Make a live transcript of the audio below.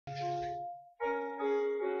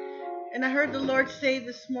And I heard the Lord say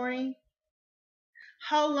this morning,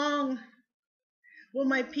 how long will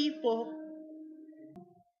my people,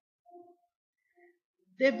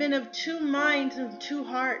 they've been of two minds and two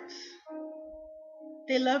hearts.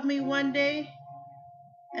 They love me one day,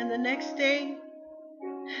 and the next day,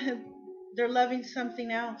 they're loving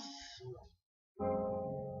something else.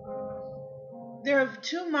 They're of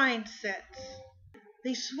two mindsets.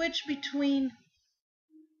 They switch between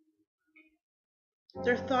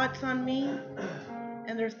their thoughts on me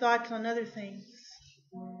and their thoughts on other things.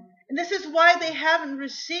 And this is why they haven't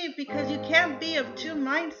received, because you can't be of two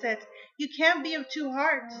mindsets. You can't be of two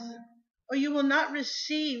hearts, or you will not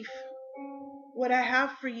receive what I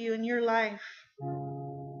have for you in your life.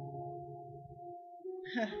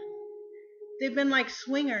 They've been like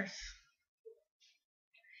swingers.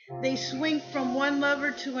 They swing from one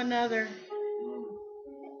lover to another.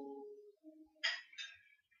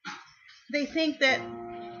 They think that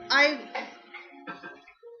I'm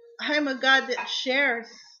a God that shares.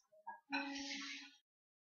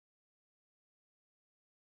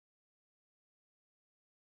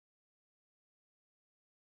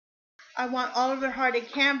 I want all of their heart.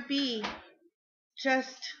 It can't be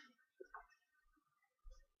just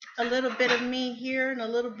a little bit of me here and a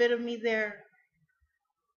little bit of me there.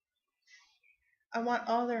 I want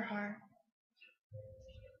all their heart,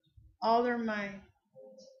 all their mind.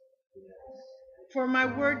 For my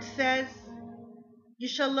word says, you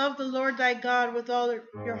shall love the Lord thy God with all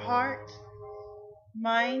your heart,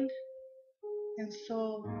 mind, and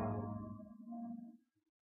soul.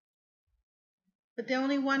 But they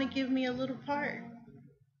only want to give me a little part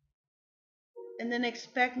and then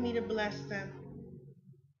expect me to bless them.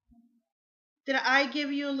 Did I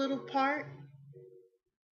give you a little part,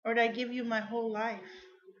 or did I give you my whole life?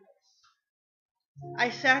 I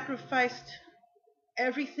sacrificed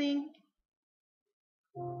everything.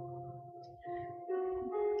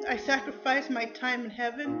 I sacrificed my time in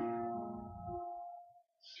heaven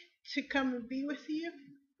to come and be with you.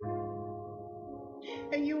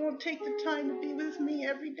 And you won't take the time to be with me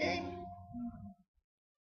every day.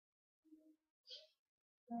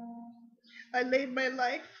 I laid my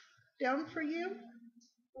life down for you,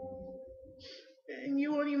 and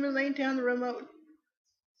you won't even lay down the remote.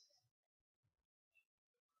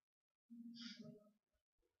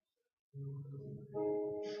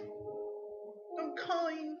 I'm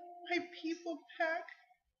calling my people back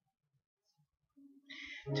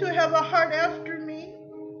to have a heart after me,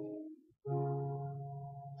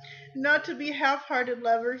 not to be half-hearted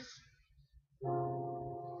lovers,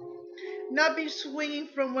 not be swinging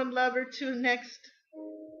from one lover to the next.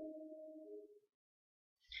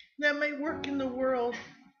 That might work in the world,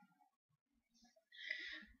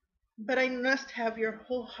 but I must have your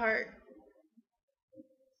whole heart,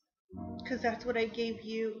 because that's what I gave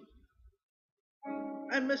you.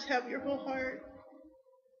 I must have your whole heart.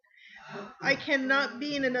 I cannot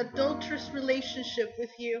be in an adulterous relationship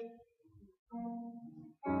with you.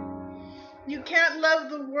 You can't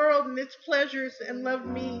love the world and its pleasures and love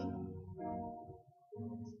me.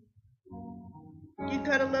 You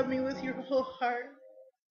gotta love me with your whole heart.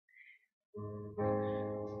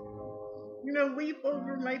 You're gonna weep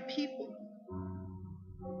over my people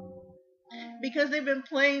because they've been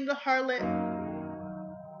playing the harlot.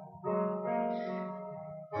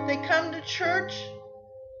 They come to church,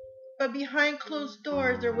 but behind closed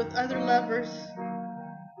doors they're with other lovers.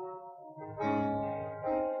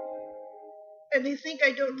 And they think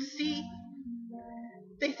I don't see.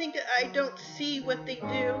 They think that I don't see what they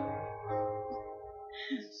do.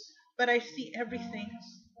 But I see everything.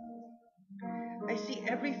 I see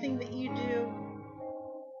everything that you do.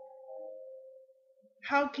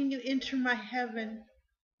 How can you enter my heaven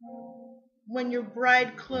when your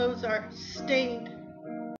bride clothes are stained?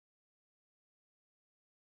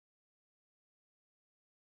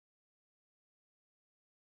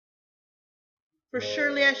 For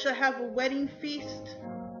surely I shall have a wedding feast,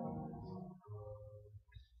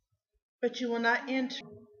 but you will not enter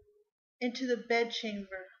into the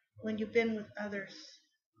bedchamber when you've been with others.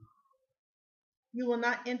 You will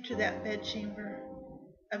not enter that bedchamber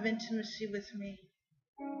of intimacy with me.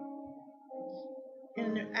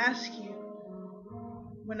 And I ask you,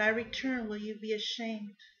 when I return, will you be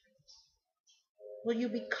ashamed? Will you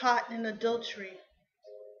be caught in adultery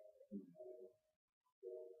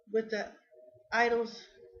with the idols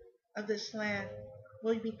of this land?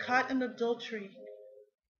 Will you be caught in adultery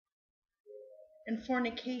and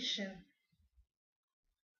fornication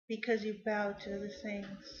because you bow to other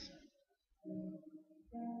things?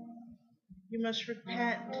 You must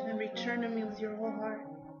repent and return to me with your whole heart,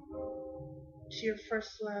 to your first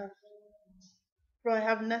love. For I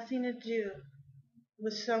have nothing to do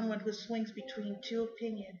with someone who swings between two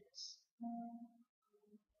opinions.